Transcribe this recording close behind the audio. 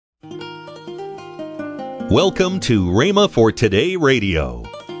Welcome to Rhema for Today Radio.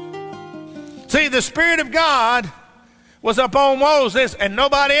 See, the Spirit of God was upon Moses and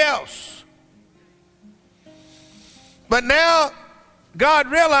nobody else. But now God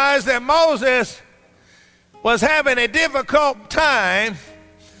realized that Moses was having a difficult time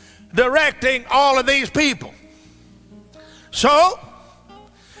directing all of these people. So,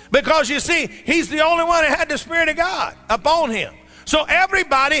 because you see, he's the only one that had the Spirit of God upon him. So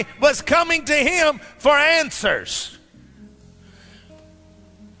everybody was coming to him for answers.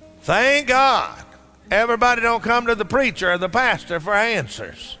 Thank God. Everybody don't come to the preacher or the pastor for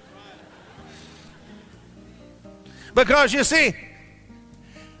answers. Because you see,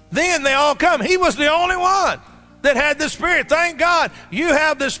 then they all come. He was the only one that had the Spirit. Thank God you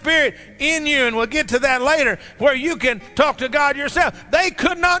have the Spirit in you, and we'll get to that later, where you can talk to God yourself. They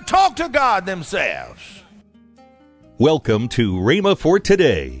could not talk to God themselves. Welcome to Rhema for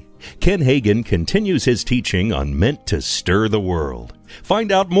Today. Ken Hagin continues his teaching on Meant to Stir the World.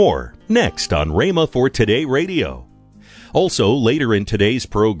 Find out more next on Rhema for Today Radio. Also, later in today's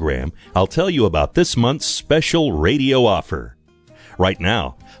program, I'll tell you about this month's special radio offer. Right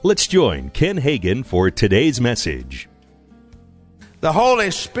now, let's join Ken Hagin for today's message. The Holy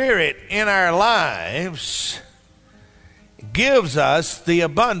Spirit in our lives gives us the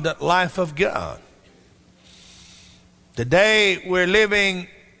abundant life of God. Today we're living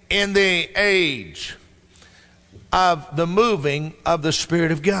in the age of the moving of the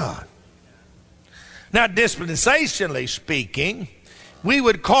Spirit of God. Now, dispensationally speaking, we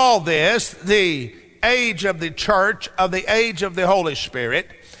would call this the age of the church, of the age of the Holy Spirit.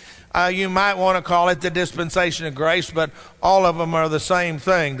 You might want to call it the dispensation of grace, but all of them are the same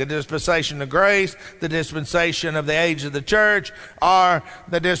thing. The dispensation of grace, the dispensation of the age of the church, or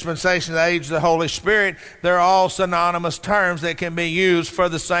the dispensation of the age of the Holy Spirit. They're all synonymous terms that can be used for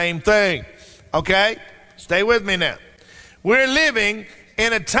the same thing. Okay? Stay with me now. We're living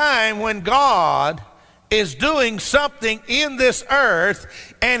in a time when God is doing something in this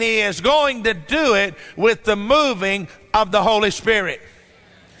earth, and He is going to do it with the moving of the Holy Spirit.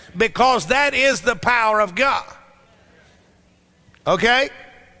 Because that is the power of God. Okay?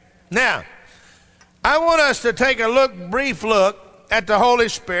 Now, I want us to take a brief look at the Holy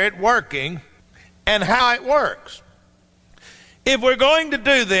Spirit working and how it works. If we're going to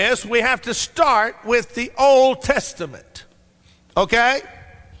do this, we have to start with the Old Testament. Okay?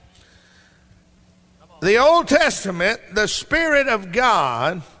 The Old Testament, the Spirit of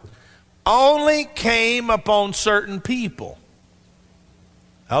God only came upon certain people.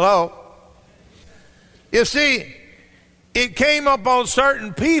 Hello? You see, it came upon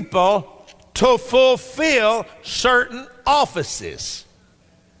certain people to fulfill certain offices.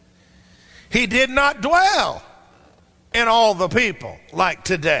 He did not dwell in all the people like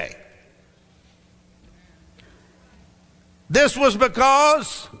today. This was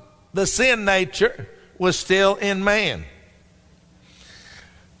because the sin nature was still in man.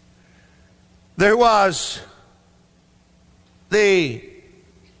 There was the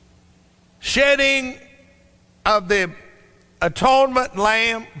shedding of the atonement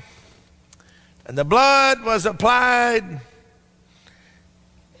lamb, and the blood was applied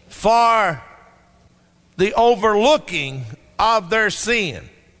for the overlooking of their sin.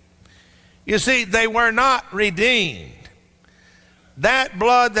 You see, they were not redeemed. That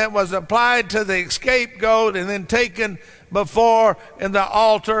blood that was applied to the scapegoat and then taken before in the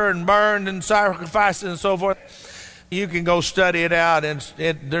altar and burned and sacrificed and so forth, you can go study it out, and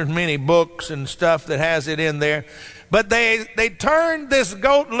there's many books and stuff that has it in there. But they turned this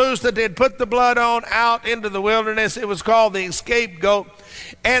goat loose that they'd put the blood on out into the wilderness. It was called the scapegoat.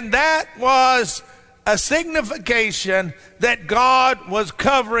 And that was a signification that God was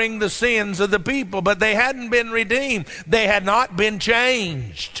covering the sins of the people. But they hadn't been redeemed. They had not been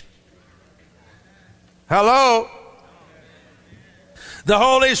changed. Hello? The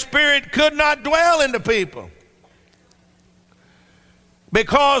Holy Spirit could not dwell in the people,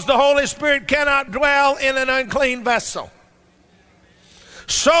 because the Holy Spirit cannot dwell in an unclean vessel.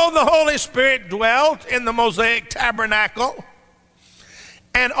 So the Holy Spirit dwelt in the Mosaic tabernacle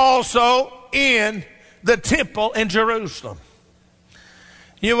and also in the temple in Jerusalem.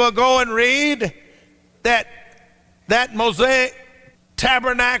 You will go and read that Mosaic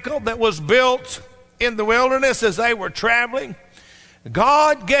tabernacle that was built in the wilderness as they were traveling.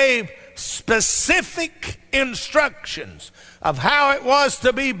 God gave specific instructions of how it was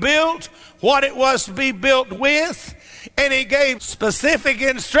to be built, what it was to be built with, and He gave specific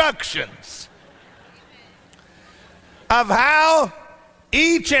instructions of how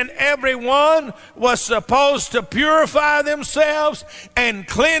Each and every one was supposed to purify themselves and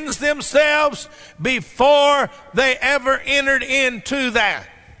cleanse themselves before they ever entered into that.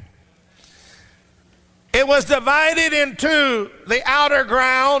 It was divided into the outer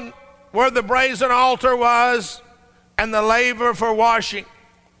ground where the brazen altar was and the laver for washing.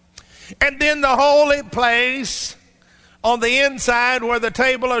 And then the holy place on the inside where the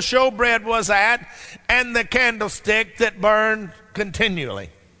table of showbread was at and the candlestick that burned continually.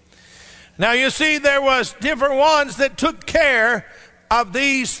 Now you see, there was different ones that took care of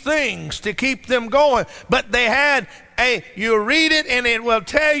these things to keep them going. But they had you read it and it will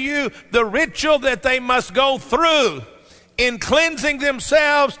tell you the ritual that they must go through in cleansing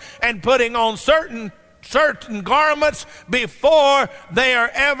themselves and putting on certain garments before they are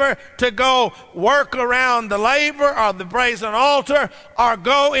ever to go work around the laver or the brazen altar or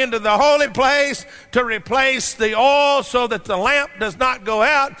go into the holy place to replace the oil so that the lamp does not go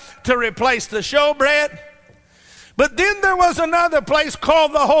out, to replace the showbread. But then there was another place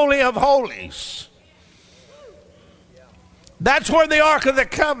called the Holy of Holies. That's where the Ark of the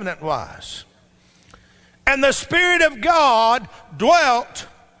Covenant was. And the Spirit of God dwelt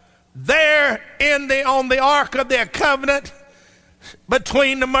there on the Ark of the Covenant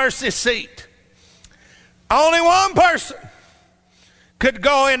between the mercy seat. Only one person could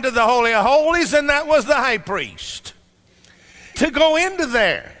go into the Holy of Holies, and that was the high priest. To go into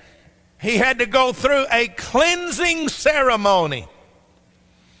there, he had to go through a cleansing ceremony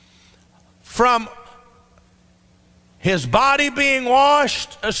from his body being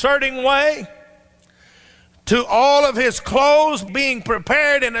washed a certain way, to all of his clothes being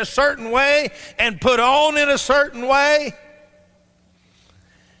prepared in a certain way and put on in a certain way.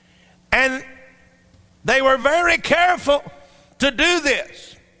 And they were very careful to do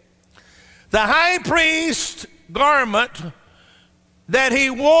this. The high priest's garment that he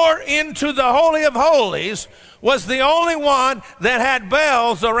wore into the Holy of Holies was the only one that had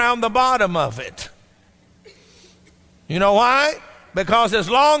bells around the bottom of it. You know why? Because as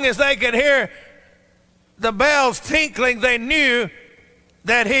long as they could hear the bells tinkling, they knew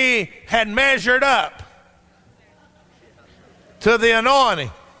that he had measured up to the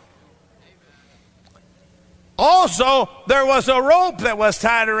anointing. Also, there was a rope that was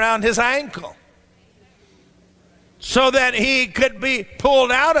tied around his ankle so that he could be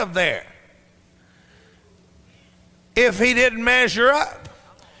pulled out of there if he didn't measure up.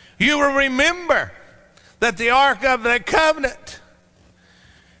 You will remember that the Ark of the Covenant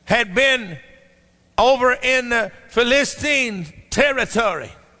had been over in the Philistine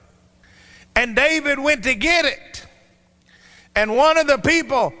territory, and David went to get it. And one of the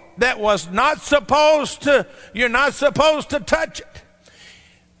people that was not supposed to, you're not supposed to touch it.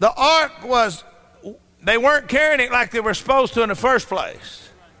 The ark was, they weren't carrying it like they were supposed to in the first place.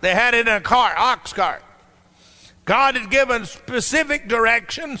 They had it in a cart, ox cart. God had given specific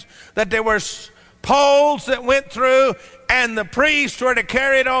directions that there were poles that went through, and the priests were to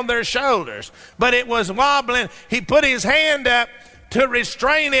carry it on their shoulders. But it was wobbling. He put his hand up to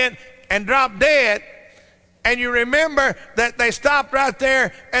restrain it and dropped dead. And you remember that they stopped right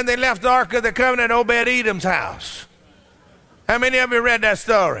there and they left the Ark of the Covenant at Obed-Edom's house. How many of you read that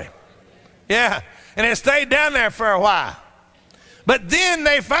story? Yeah. And it stayed down there for a while. But then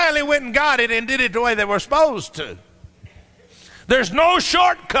they finally went and got it and did it the way they were supposed to. There's no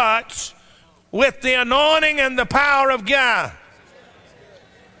shortcuts with the anointing and the power of God.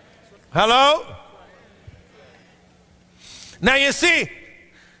 Hello? Now you see,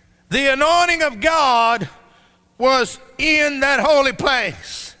 the anointing of God was in that holy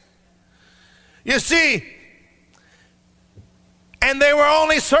place. You see, and there were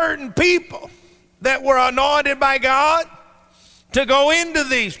only certain people that were anointed by God to go into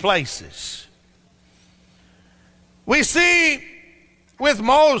these places. We see with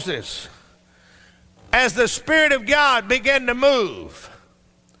Moses, as the Spirit of God began to move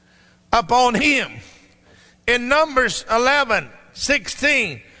upon him, in Numbers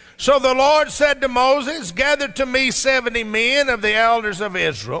 11:16, so the Lord said to Moses, gather to me 70 men of the elders of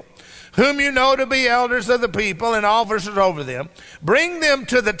Israel, whom you know to be elders of the people and officers over them. Bring them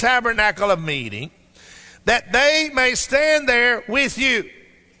to the tabernacle of meeting, that they may stand there with you.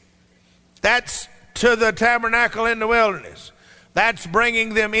 That's to the tabernacle in the wilderness. That's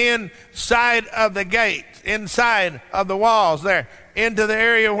bringing them inside of the gate, inside of the walls there, into the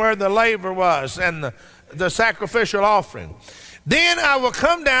area where the laver was and the sacrificial offering. Then I will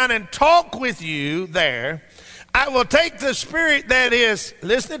come down and talk with you there. I will take the Spirit that is,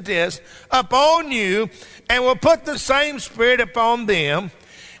 listen to this, upon you, and will put the same Spirit upon them.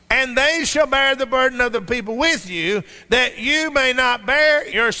 and they shall bear the burden of the people with you, that you may not bear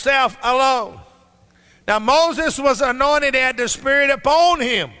yourself alone. Now Moses was anointed, had the Spirit upon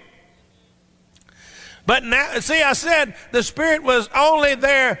him. But now, see, I said the Spirit was only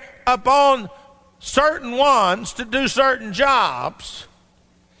there upon certain ones to do certain jobs.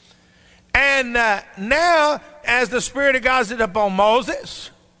 And now, as the Spirit of God is upon Moses,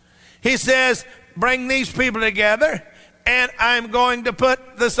 he says, bring these people together, and I'm going to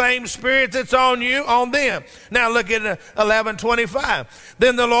put the same Spirit that's on you on them. Now look at 11:25.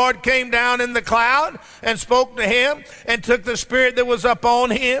 Then the Lord came down in the cloud and spoke to him, and took the Spirit that was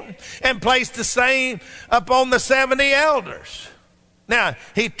upon him and placed the same upon the 70 elders. Now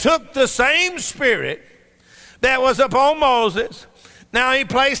he took the same Spirit that was upon Moses. Now he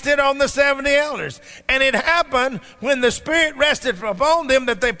placed it on the 70 elders. And it happened when the Spirit rested upon them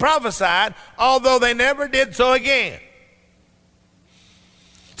that they prophesied, although they never did so again.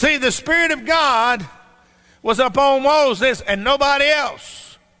 See, the Spirit of God was upon Moses and nobody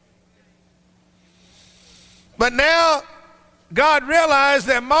else. But now God realized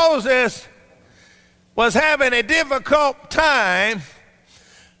that Moses was having a difficult time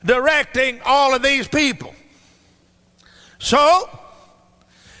directing all of these people. So,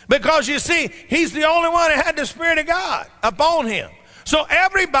 because you see, he's the only one that had the Spirit of God upon him. So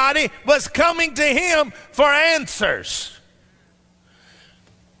everybody was coming to him for answers.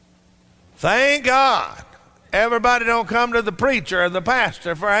 Thank God everybody don't come to the preacher or the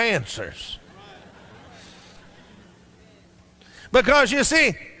pastor for answers. Because you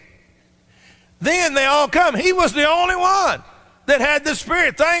see, then they all come. He was the only one that had the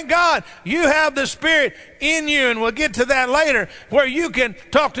Spirit. Thank God you have the Spirit in you, and we'll get to that later, where you can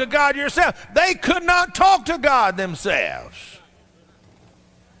talk to God yourself. They could not talk to God themselves.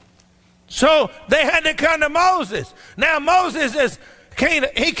 So they had to come to Moses. Now Moses can't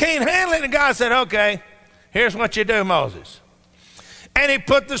handle it, and God said, okay, here's what you do, Moses. And he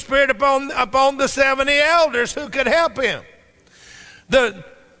put the Spirit upon the 70 elders who could help him. The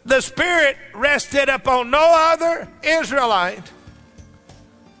Spirit rested upon no other Israelite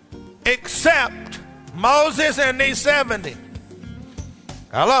except Moses and these 70.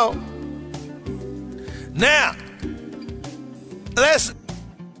 Hello? Now,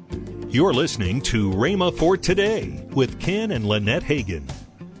 You're listening to Rhema for Today with Ken and Lynette Hagin.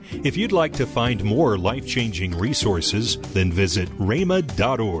 If you'd like to find more life-changing resources, then visit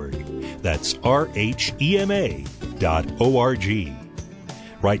rhema.org. That's RHEMA.org.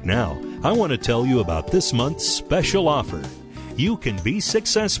 Right now, I want to tell you about this month's special offer. You Can Be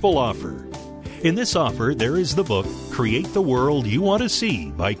Successful offer. In this offer, there is the book, Create the World You Want to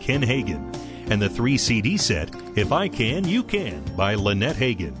See by Ken Hagin, and the 3-CD set, If I Can, You Can by Lynette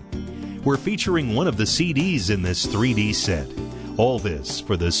Hagin. We're featuring one of the CDs in this 3D set. All this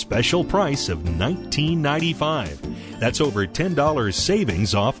for the special price of $19.95. That's over $10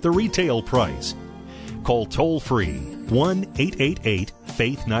 savings off the retail price. Call toll-free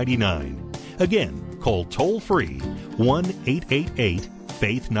 1-888-FAITH-99. Again, call toll-free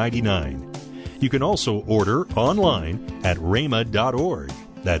 1-888-FAITH-99. You can also order online at rhema.org.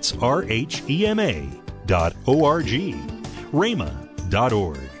 That's RHEMA.org.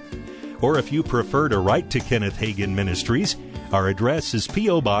 rhema.org. Or if you prefer to write to Kenneth Hagin Ministries, our address is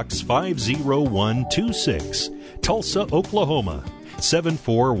P.O. Box 50126, Tulsa, Oklahoma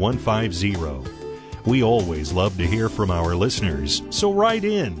 74150. We always love to hear from our listeners, so write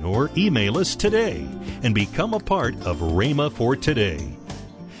in or email us today and become a part of Rhema for Today.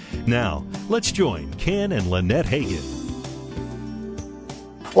 Now, let's join Ken and Lynette Hagin.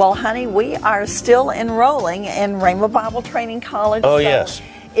 Well, honey, we are still enrolling in Rhema Bible Training College. Oh, yes.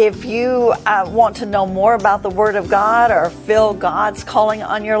 If you want to know more about the Word of God or feel God's calling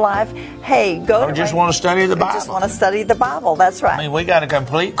on your life, hey, go to... Or just want to study the Bible. Just want to study the Bible, that's right. I mean, we got a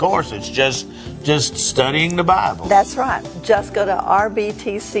complete course. It's just studying the Bible. That's right. Just go to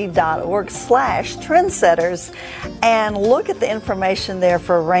rbtc.org/trendsetters and look at the information there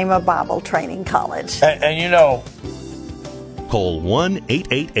for Rhema Bible Training College. And you know... Call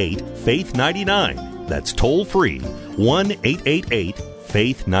 1-888-FAITH-99. That's toll-free,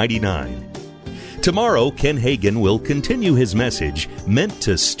 1-888-FAITH-99. Tomorrow, Ken Hagin will continue his message, Meant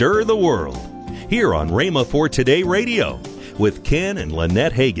to Stir the World, here on Rhema for Today Radio with Ken and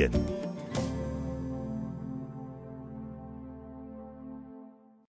Lynette Hagin.